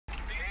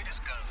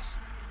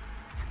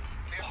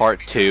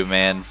Part 2,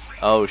 man.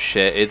 Oh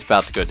shit, it's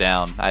about to go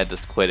down. I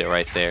just quit it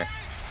right there.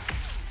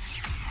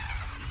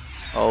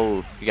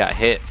 Oh, you got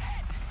hit.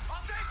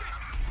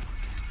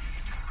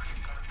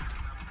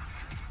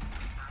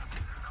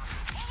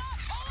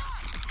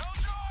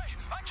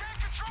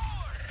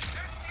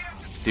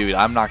 Dude,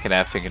 I'm not gonna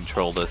have to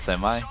control this,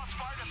 am I?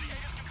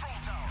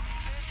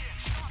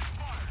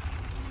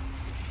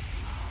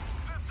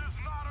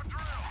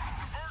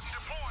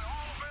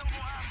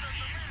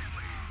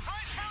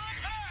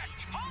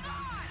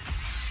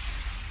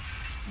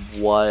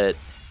 What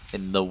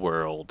in the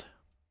world?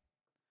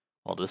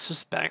 Well, this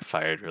just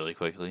backfired really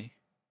quickly.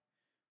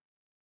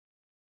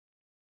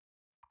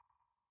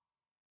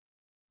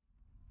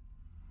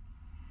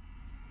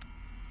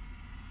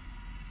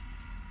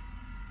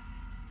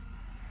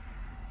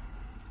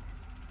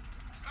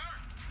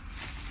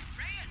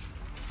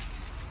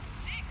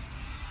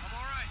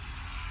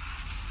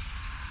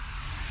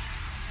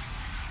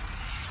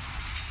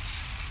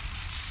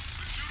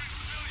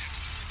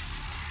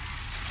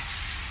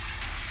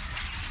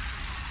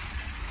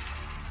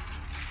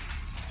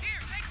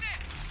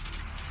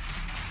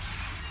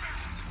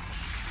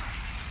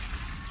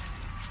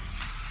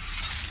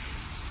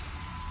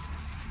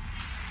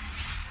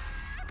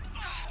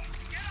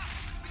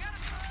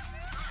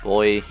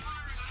 Boy.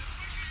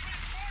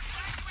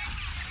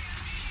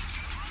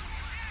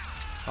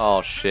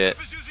 Oh shit.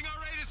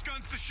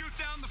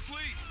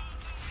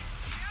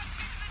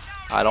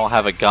 I don't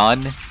have a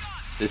gun.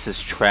 This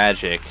is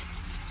tragic.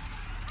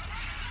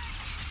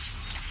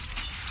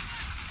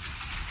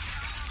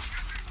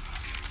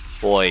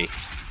 Boy,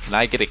 can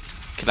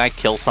I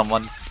kill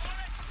someone?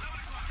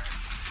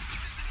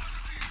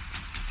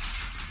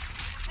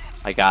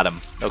 I got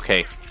him.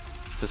 Okay.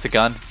 Is this a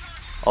gun?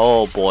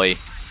 Oh boy.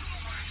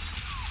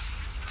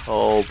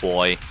 Oh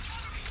boy.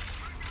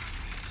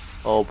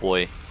 Oh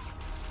boy.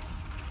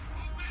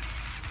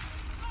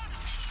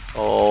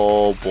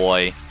 Oh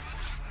boy.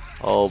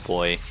 Oh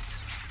boy.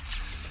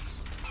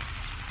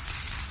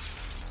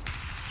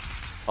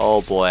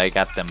 Oh boy, I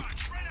got them.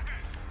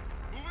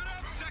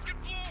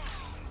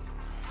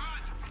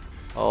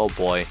 Oh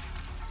boy.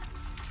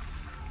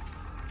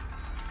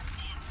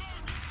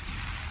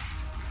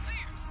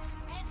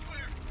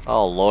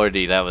 Oh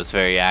lordy, that was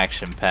very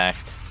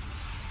action-packed.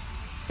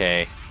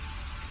 Okay.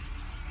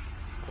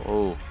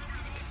 Oh.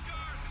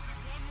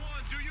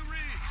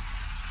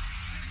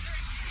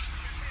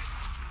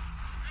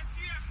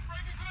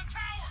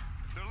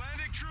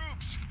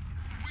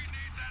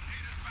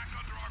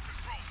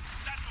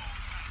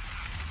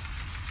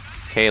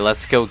 Okay,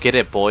 let's go get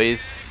it,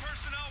 boys.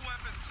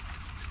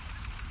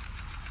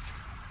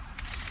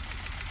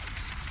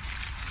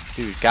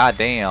 Dude,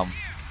 goddamn.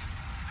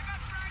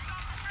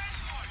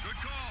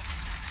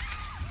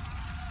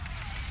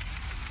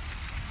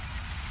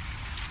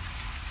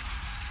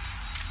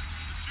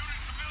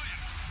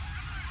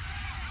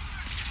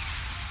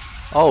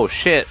 Oh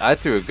shit, I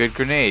threw a good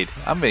grenade.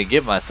 I'm gonna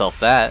give myself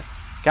that.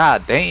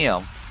 God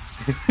damn.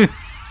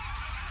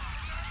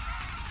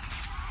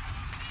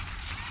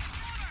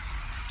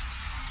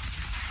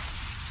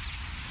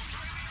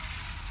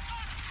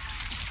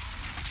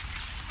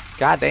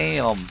 God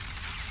damn.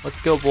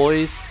 Let's go,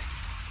 boys.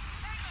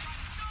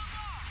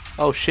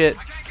 Oh shit,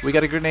 we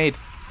got a grenade.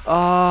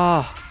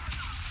 Ah.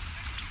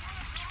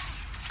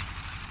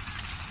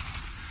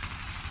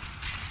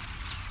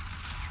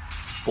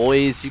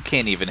 Boys, you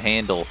can't even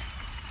handle.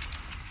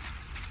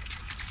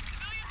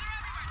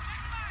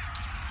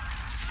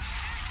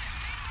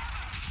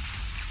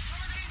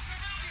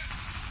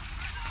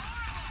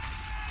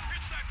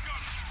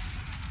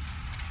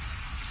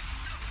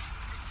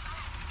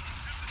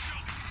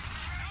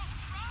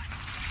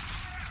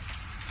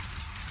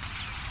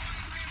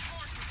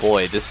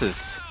 Boy, this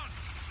is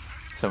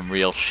some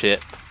real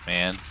shit,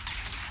 man.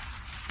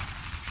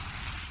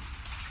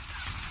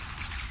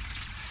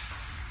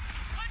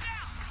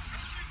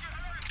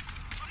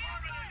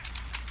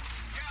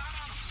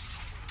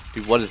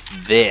 Dude, what is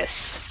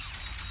this?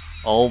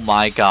 Oh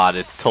my god,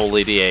 it's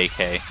totally the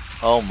AK.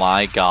 Oh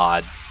my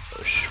god.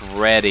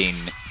 Shredding.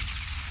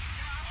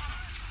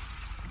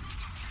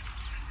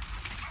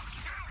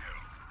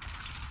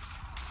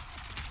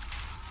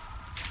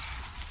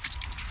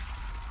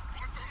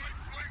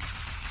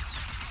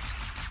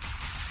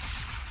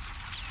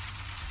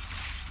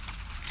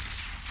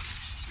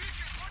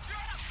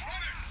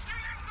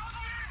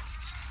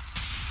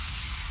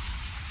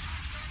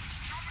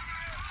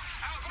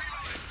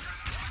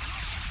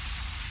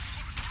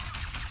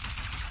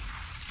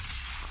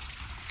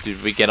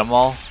 Did we get them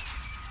all?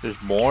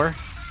 There's more?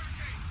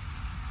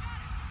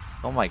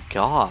 Oh my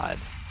god.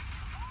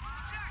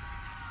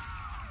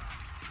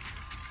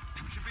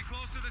 Should be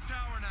close to the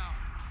tower now.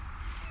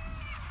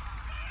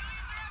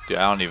 Dude,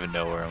 I don't even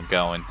know where I'm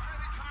going.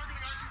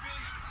 Targeting our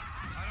civilians.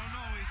 I don't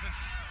know, Ethan.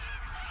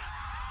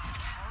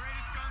 Our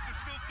Aegis guns are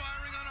still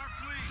firing on our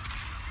fleet.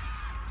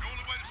 The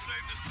only way to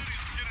save this city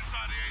is to get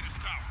inside the Aegis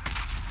tower.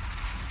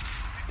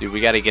 Dude, we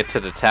gotta get to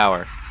the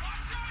tower.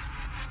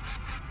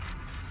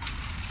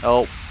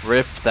 Oh,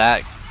 rip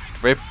that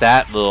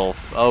little,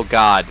 oh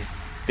god.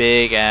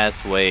 big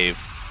ass wave.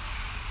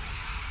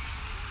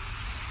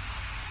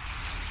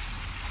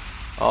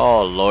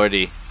 Oh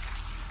lordy.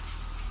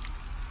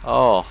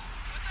 Oh.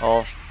 Oh.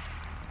 Up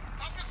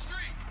the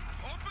street!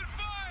 Open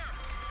fire!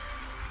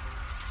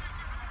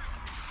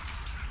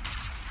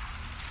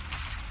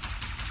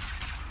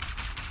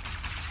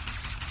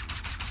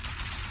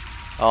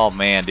 Oh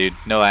man, dude.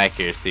 No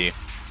accuracy.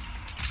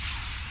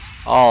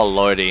 Oh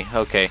lordy.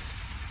 Okay.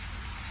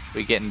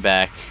 We getting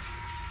back.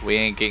 We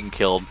ain't getting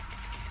killed.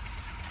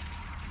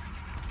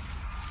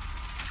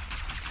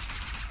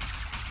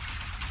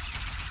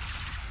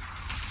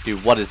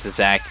 Dude, what is this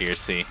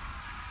accuracy?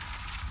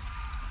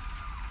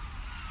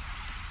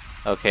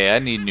 Okay, I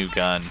need a new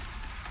gun.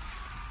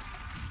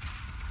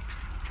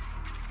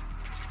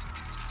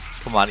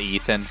 Come on,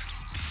 Ethan.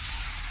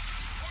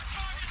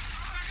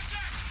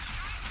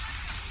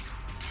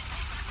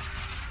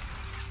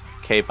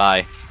 Okay,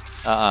 bye.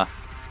 I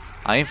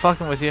ain't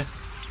fucking with you.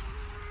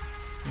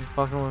 You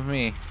fucking with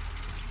me.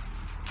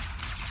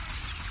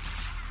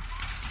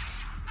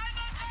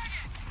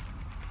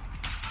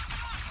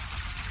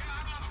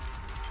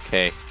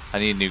 Okay, I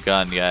need a new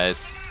gun,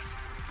 guys.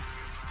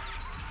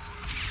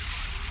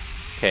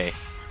 Okay.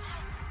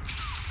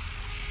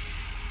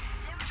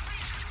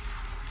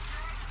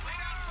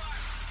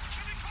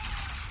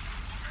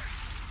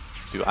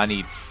 Dude, I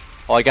need...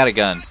 Oh, I got a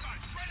gun.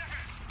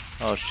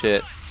 Oh,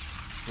 shit.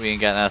 We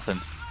ain't got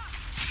nothing.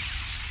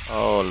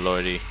 Oh,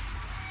 lordy.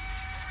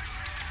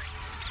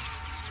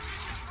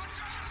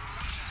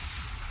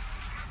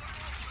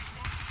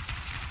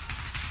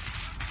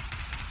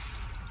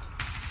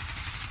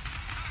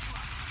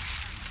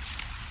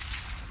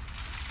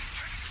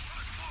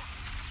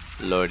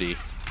 Lordy.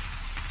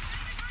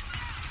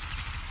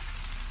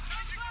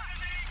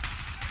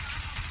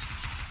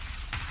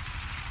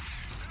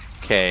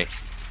 Okay.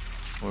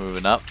 We're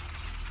moving up.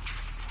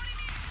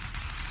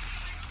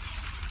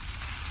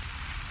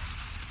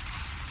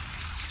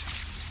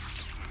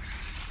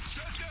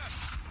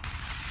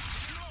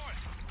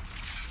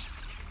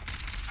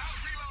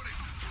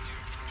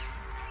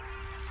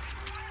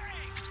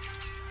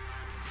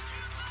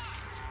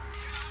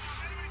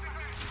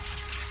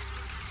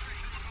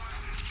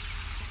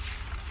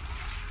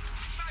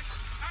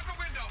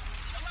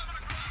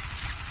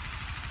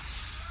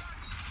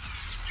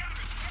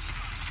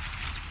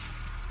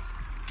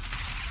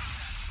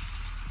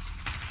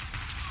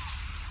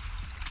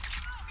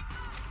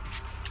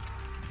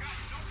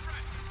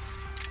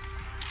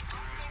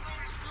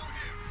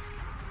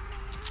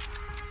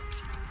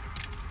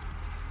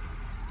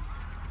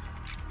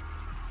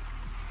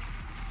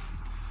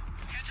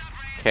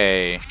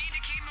 Okay.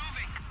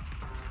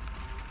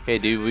 Okay,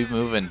 dude, we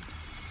moving.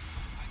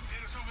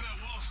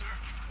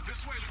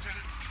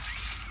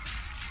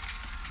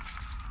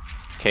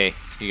 Okay,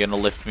 you gonna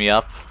lift me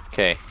up?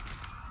 Okay.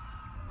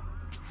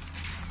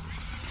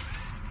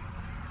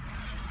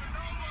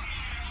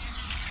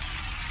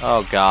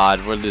 Oh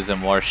god, we're losing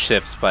more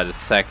ships by the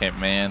second,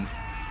 man.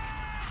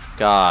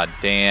 God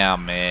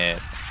damn it.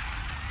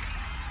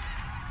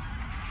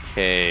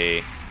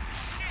 Okay.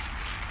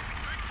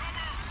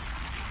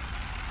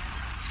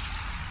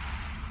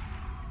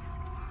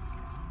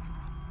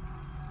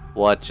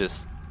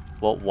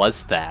 What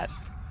was that?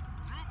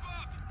 Group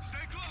up!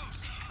 Stay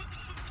close!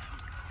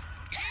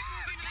 Keep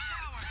moving to the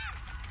tower!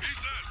 He's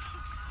dead!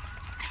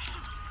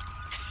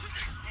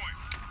 Point.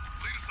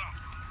 Lead us out.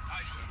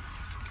 Aye, sir.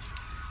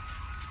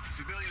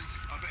 Civilians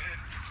up ahead.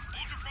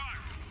 Hold your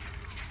fire!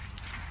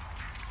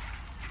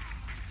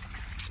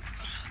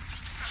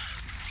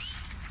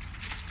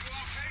 You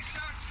okay,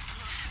 sir?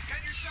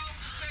 Get yourself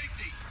to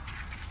safety!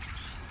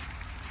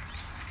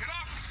 Get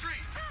off the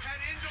street!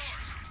 Head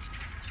indoors!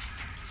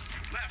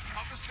 Left,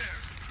 up the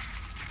stairs.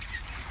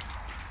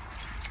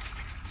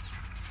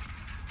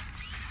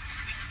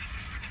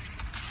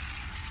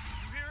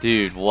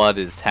 Dude, what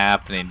is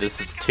happening? This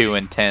is too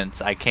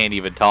intense. I can't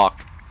even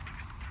talk.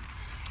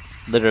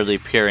 Literally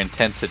pure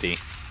intensity.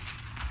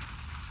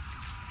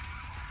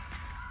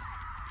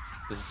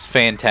 This is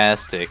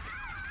fantastic.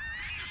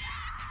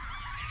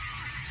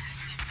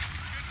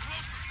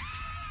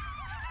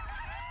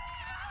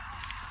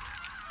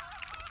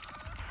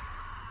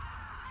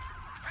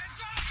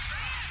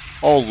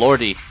 Oh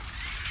lordy.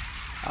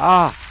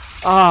 Ah.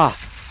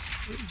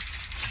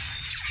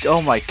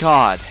 Oh my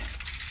god.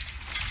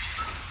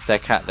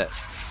 That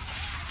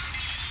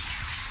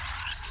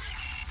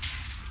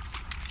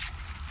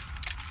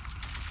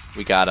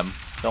We got him.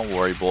 Don't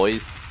worry,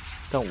 boys.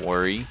 Don't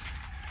worry.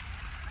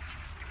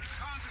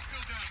 Cons are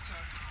still down, sir.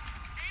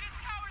 Ada's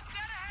tower's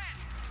dead ahead.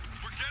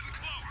 We're getting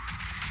close.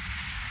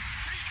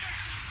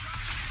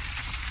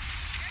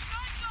 Get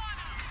guns on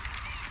him.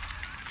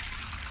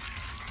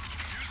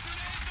 Use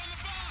grenades on the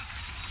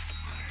bots.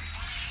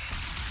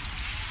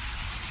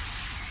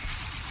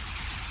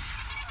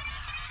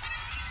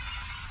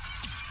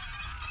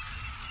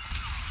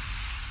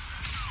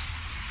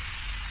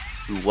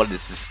 Ooh, what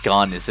is this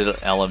gun? Is it an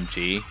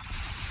LMG?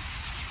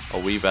 Are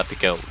we about to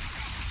go?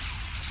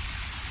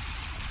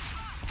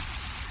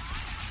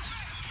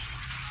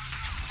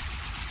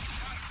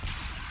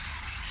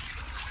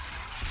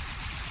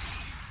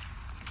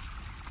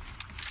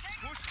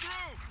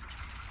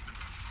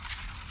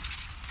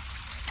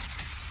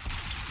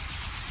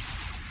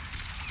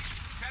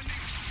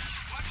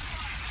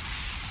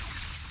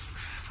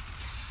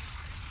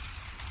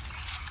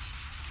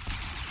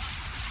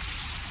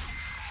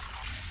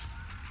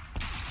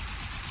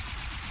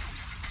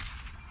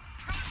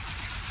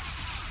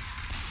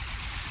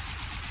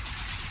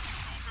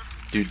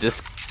 Dude,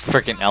 this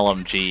freaking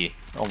LMG.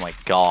 Oh my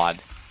god.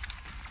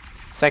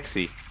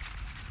 Sexy.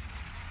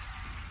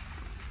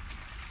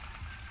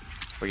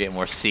 We're getting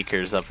more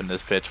Seekers up in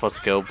this bitch. Let's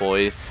go,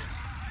 boys.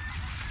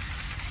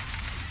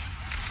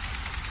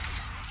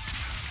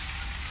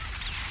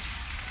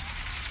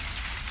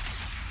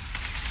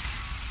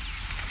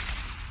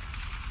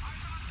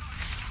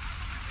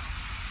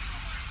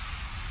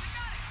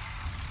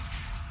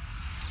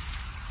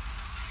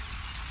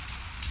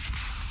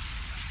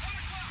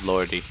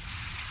 Lordy.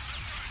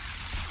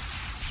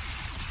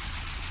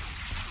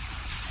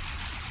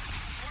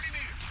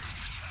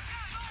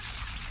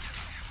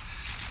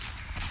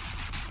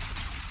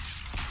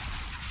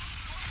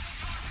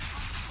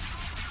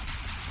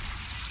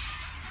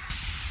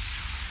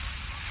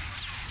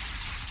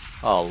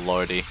 Oh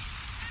lordy.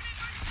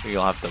 We're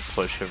gonna have to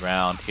push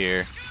around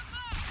here.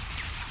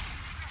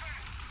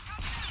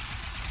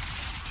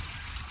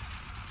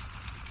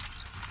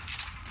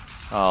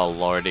 Oh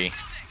lordy.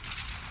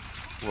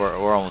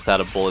 We're almost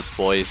out of bullets,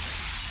 boys.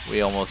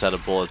 We almost out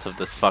of bullets of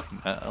this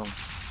fucking oh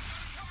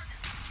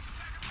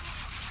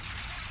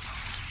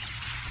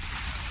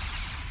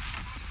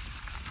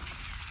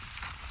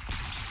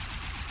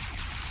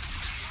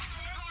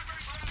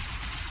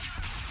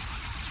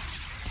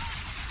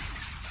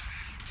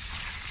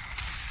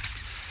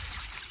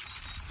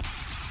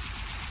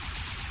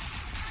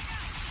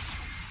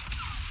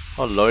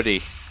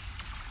lordy.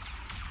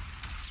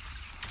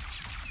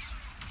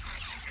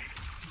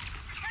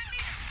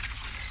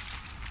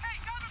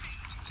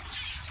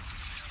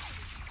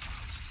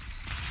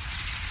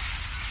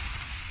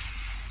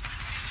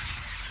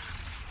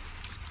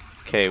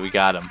 Okay, we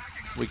got him.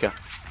 We got.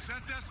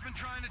 Seth been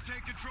trying to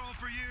take control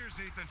for years,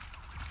 Ethan.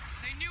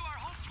 They knew our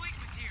whole fleet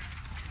was here.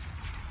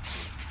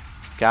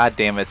 God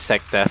damn it,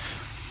 SecDef.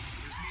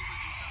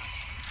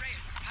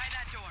 Reyes, tie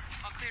that door.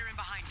 I'll clear in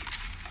behind you.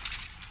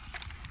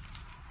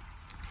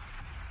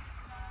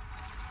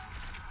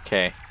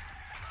 Okay.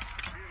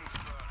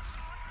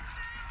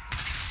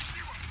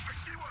 I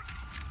see one.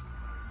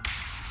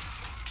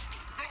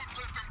 Don't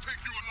let them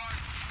take you alive.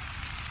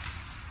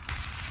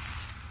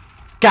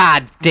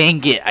 God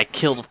dang it! I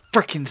killed a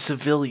freaking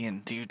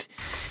civilian, dude.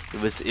 It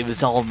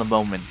was all in the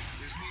moment.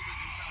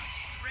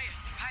 Reyes,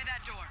 tie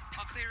that door.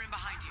 I'll clear in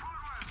behind you.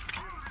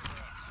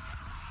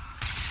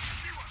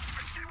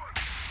 I see one.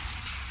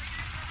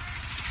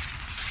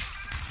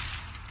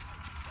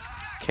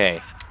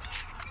 Okay.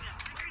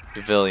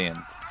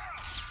 Civilian.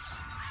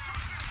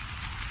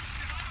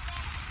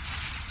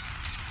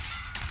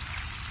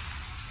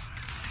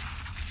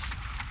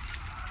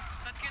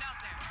 Let's get out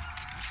there.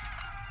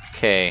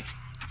 Okay.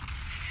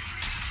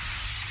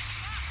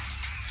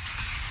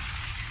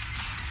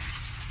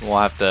 We'll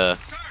have to.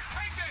 Sir,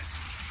 take this.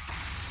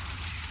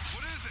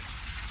 What is it?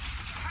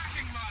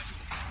 Hacking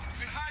module.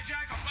 It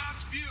hijacked a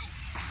Bob's view.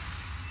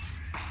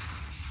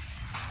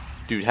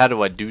 Dude, how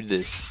do I do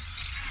this?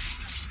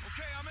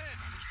 Okay, I'm in.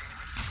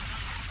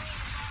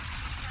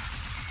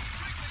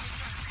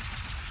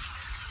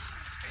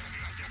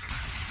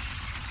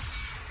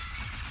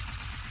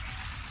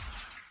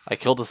 I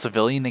killed a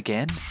civilian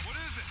again? What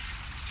is it?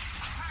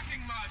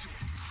 Hacking module.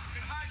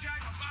 It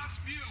hijacked a Bob's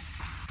view.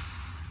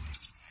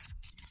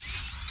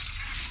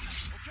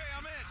 Okay,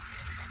 I'm in.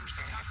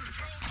 Now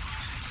control.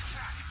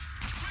 Attack.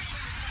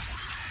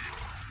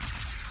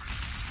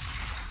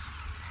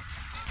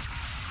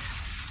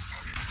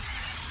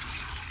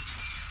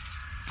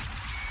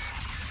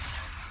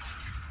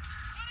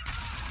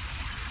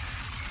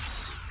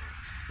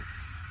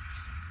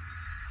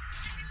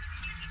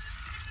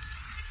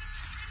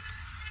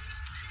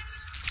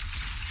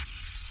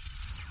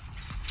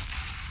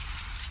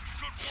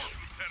 Good work,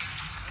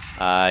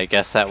 Lieutenant. I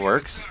guess that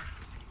works.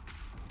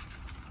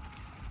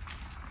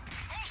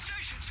 All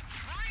stations,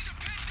 Marines are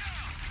pinned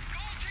down.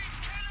 Gold teams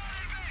cannot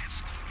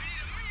advance. We need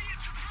immediate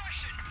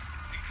suppression.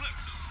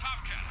 Eclipse, this is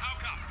Top Cat. How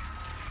copy?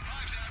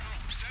 Lives, Admiral.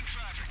 Send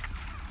traffic.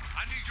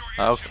 I need your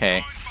airship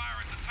Okay. drawing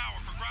fire at the tower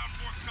for ground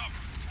force cover.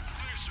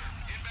 Clear, sir.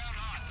 Inbound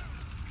hot.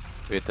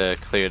 We have to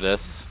clear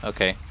this.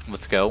 Okay,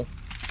 let's go.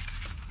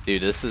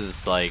 Dude, this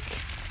is like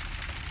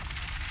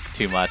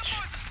too much.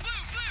 Lieutenant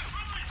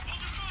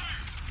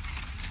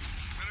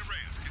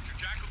Reyes, get your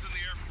jackals in the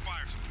air for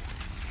fire support.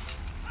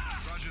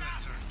 Roger that,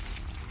 sir.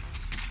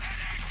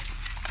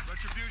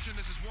 Retribution,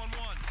 this is 1-1.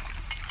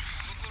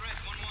 Local red,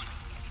 1-1.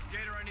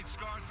 Gator, I need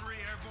Scar 3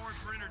 airborne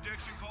for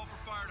interdiction. Call for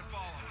fire to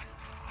follow.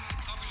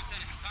 Copy,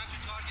 Lieutenant. Time to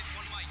target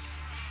 1 Mike.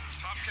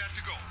 Top Cat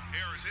to go.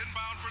 Air is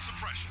inbound for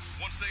suppression.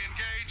 Once they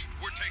engage,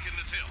 we're taking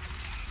this hill.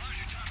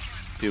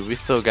 Dude, we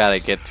still gotta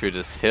get through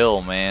this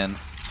hill, man.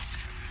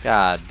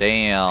 God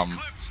damn.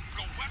 Eclipse,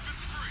 go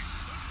weapons free.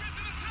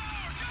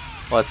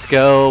 Let's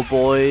go,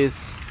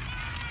 boys.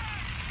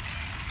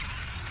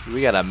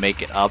 We gotta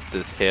make it up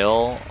this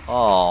hill.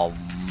 Oh,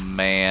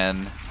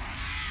 man.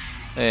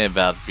 It's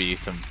about to be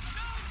some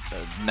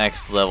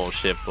next level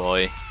shit,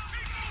 boy.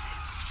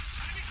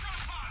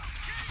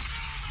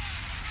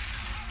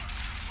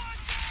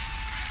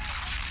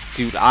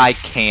 Dude, I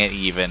can't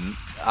even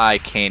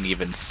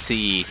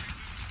see.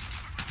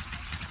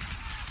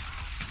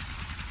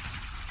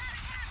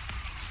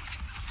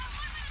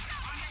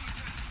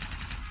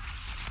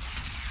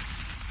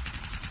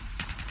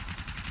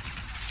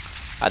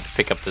 I had to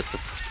pick up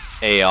this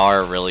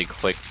AR really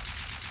quick,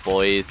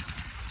 boys.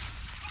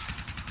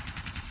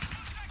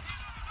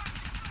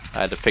 I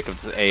had to pick up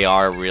this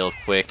AR real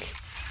quick.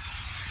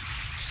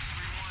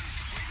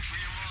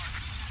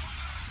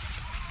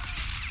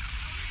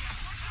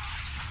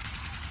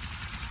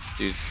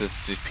 Dude,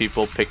 these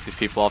people, pick these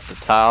people off the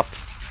top.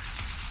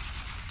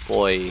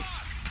 Boy.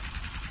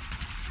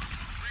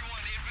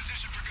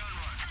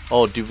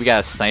 Oh, dude, we got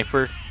a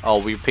sniper?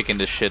 Oh, we picking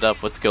this shit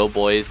up. Let's go,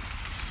 boys.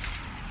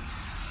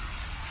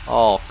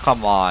 Oh,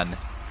 come on.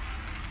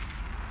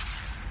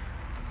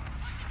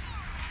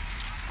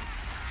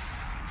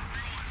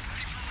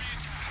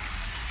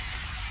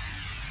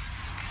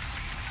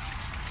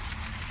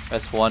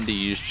 S1 to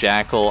use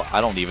Jackal.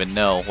 I don't even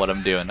know what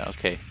I'm doing.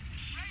 Okay.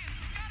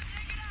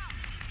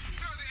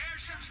 Sir, the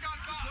airship's got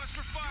request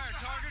for fire.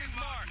 Target is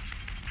marked.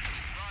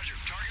 Roger.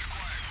 Target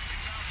acquired.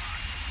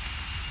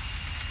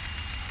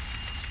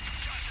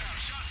 Inbound hot.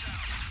 Shots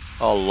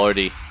out. Oh,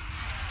 lordy.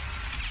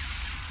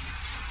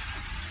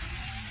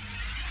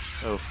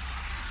 Oh.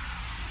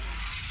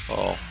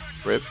 Oh,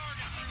 rip.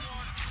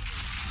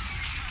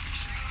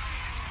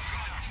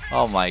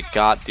 Oh my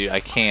god, dude,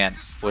 I can't.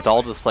 With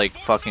all this, like,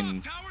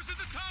 fucking... Towers at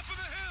the top of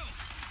the hill.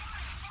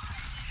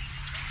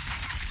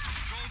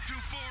 Control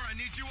 2-4, I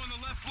need you on the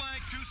left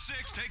flank.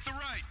 2-6, take the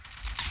right.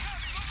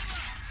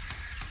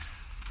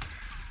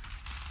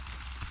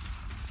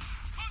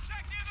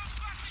 Contact near those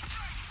flashing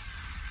sights.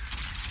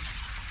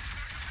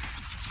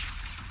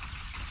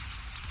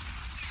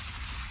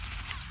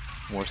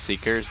 More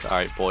Seekers?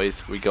 Alright,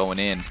 boys, we going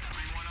in.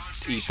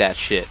 Eat that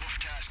shit.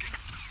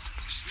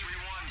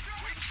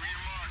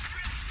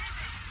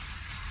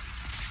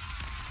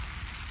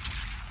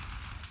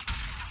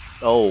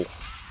 Oh.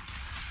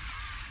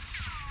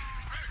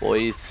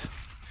 Boys.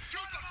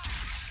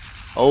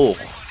 Oh.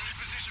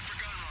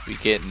 We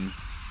getting...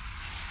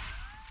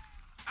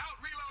 Out,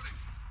 reloading.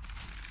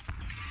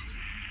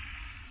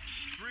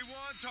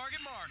 3-1,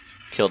 target marked.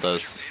 Killed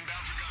us.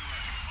 Inbound for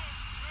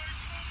gun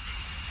run.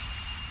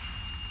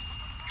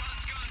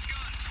 Guns.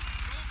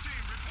 Gold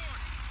team,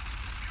 report.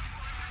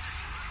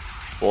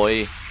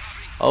 Boy.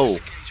 Oh.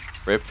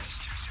 Rip. Okay,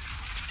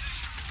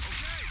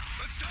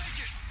 let's take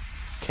it.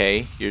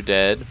 Okay, you're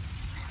dead.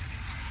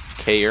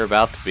 Okay, you're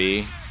about to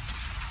be. To the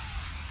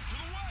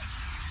west.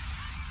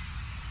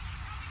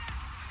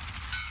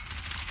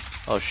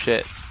 Oh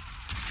shit.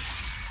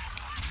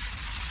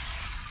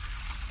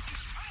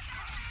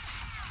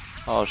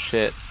 Oh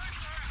shit.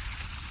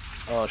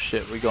 Oh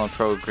shit, we gonna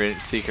throw a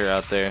Grenade Seeker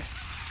out there.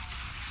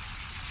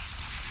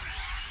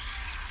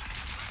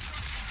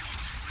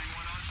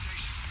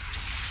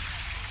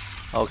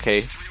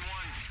 Okay. 3-1,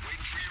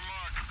 waiting for your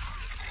mark.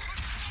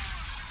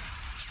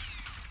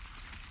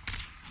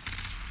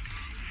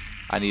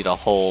 I need a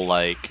whole,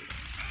 like...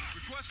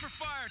 Request for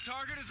fire.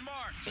 Target is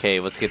marked.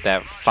 Okay, let's get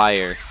that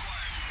fire.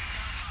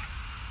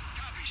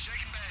 Copy.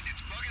 Shaking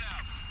bandits. Bug it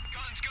out.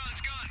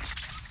 Guns.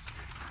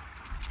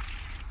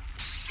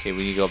 Okay, we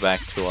need to go back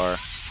to our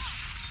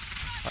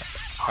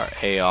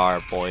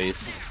AR,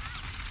 boys.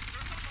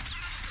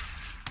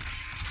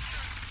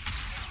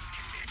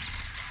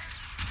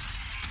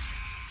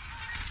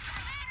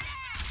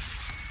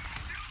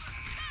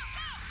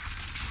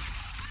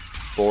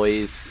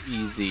 Boys,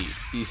 easy.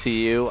 You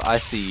see you? I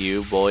see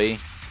you, boy.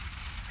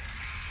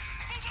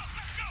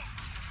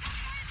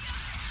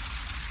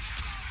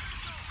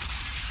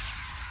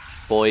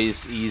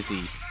 Boys, easy.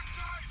 3-1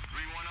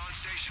 on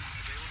station.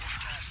 Available for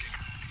tasking.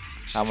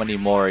 How many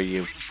more are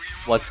you?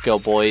 Let's go,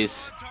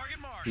 boys. Target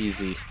marked.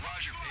 Easy.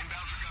 Roger.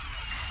 Inbound for gun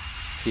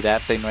run. See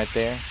that thing right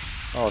there?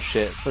 Oh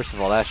shit. First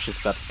of all, that shit's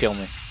about to kill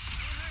me.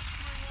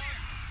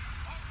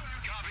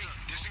 Copy.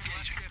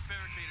 Disengaging. Get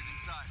barricaded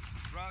inside.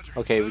 Roger.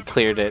 Okay, we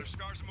cleared it.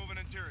 Scars moving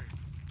interior.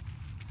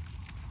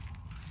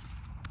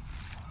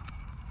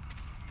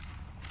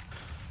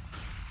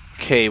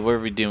 Okay, what are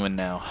we doing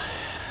now?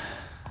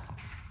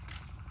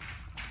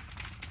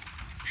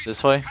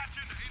 This way? Patch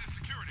into Ada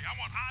security. I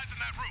want eyes in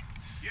that room.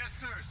 Yes,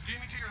 sir.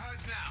 Streaming to your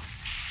HUDs now.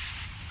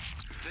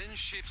 10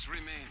 ships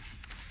remain.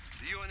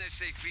 The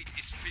UNSA fleet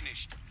is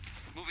finished.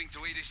 Moving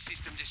to Ada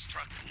system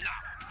destruct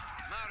now.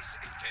 Mars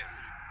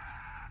Eternal.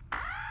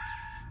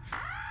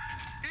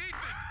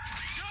 Ethan,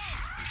 go!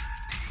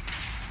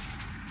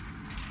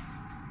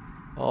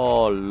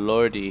 Oh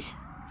lordy.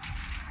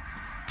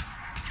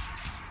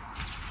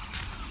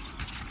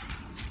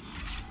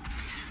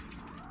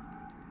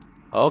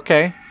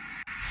 Okay.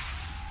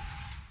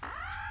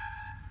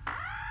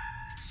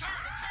 Sir,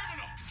 the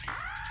terminal.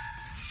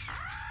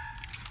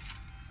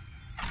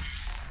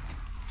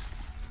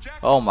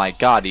 Jack, Oh my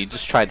god, he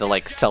just tried to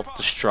like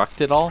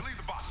self-destruct it all? leave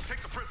the box.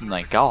 Take the prisoner.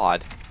 My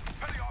god.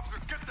 Petty officer,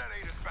 get that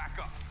ATIS back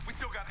up. We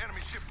still got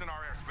enemy ships in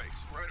our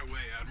airspace. Right away,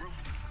 Admiral.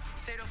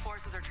 Sato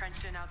forces are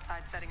trenched in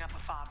outside setting up a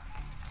fob.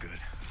 Good.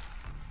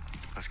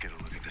 Let's get a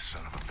look at this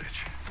son of a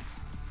bitch.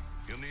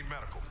 You'll need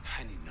medical.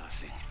 I need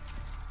nothing.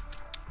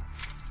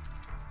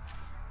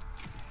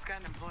 He's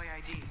got an employee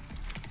ID.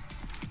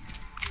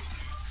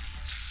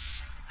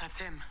 That's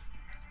him.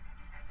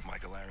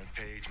 Michael Aaron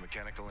Page,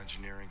 Mechanical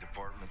Engineering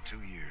Department, 2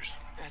 years.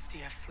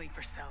 SDF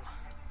sleeper cell.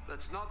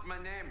 That's not my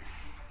name.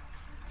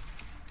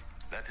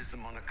 That is the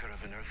moniker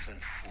of an earthen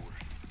fool.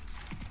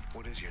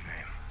 What is your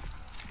name?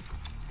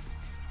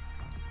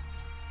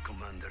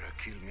 Commander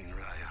Akil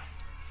Minraya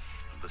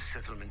of the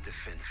Settlement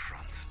Defense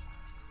Front.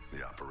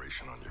 The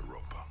operation on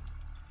Europa.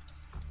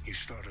 You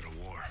started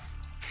a war.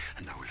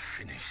 And I will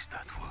finish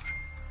that war.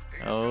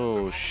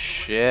 Oh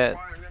shit.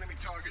 Firing enemy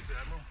targets,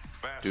 Admiral.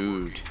 Fast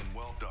Dude. work, Ethan.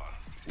 Well done.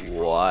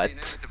 What?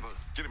 Inevitable.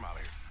 Get him out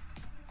of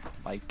here.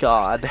 My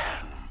god.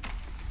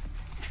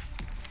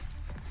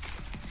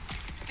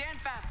 Stand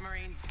fast,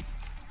 Marines.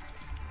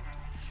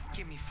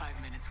 Give me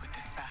 5 minutes with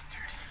this bastard.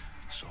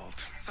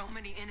 Salt, So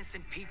many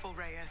innocent people,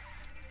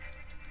 Reyes.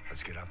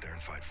 let's get out there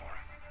and fight for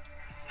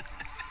him.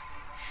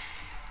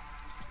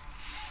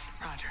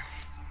 Roger.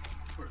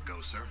 Where it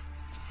goes, sir?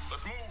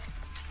 Let's move.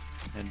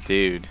 And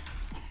dude,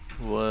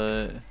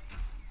 what?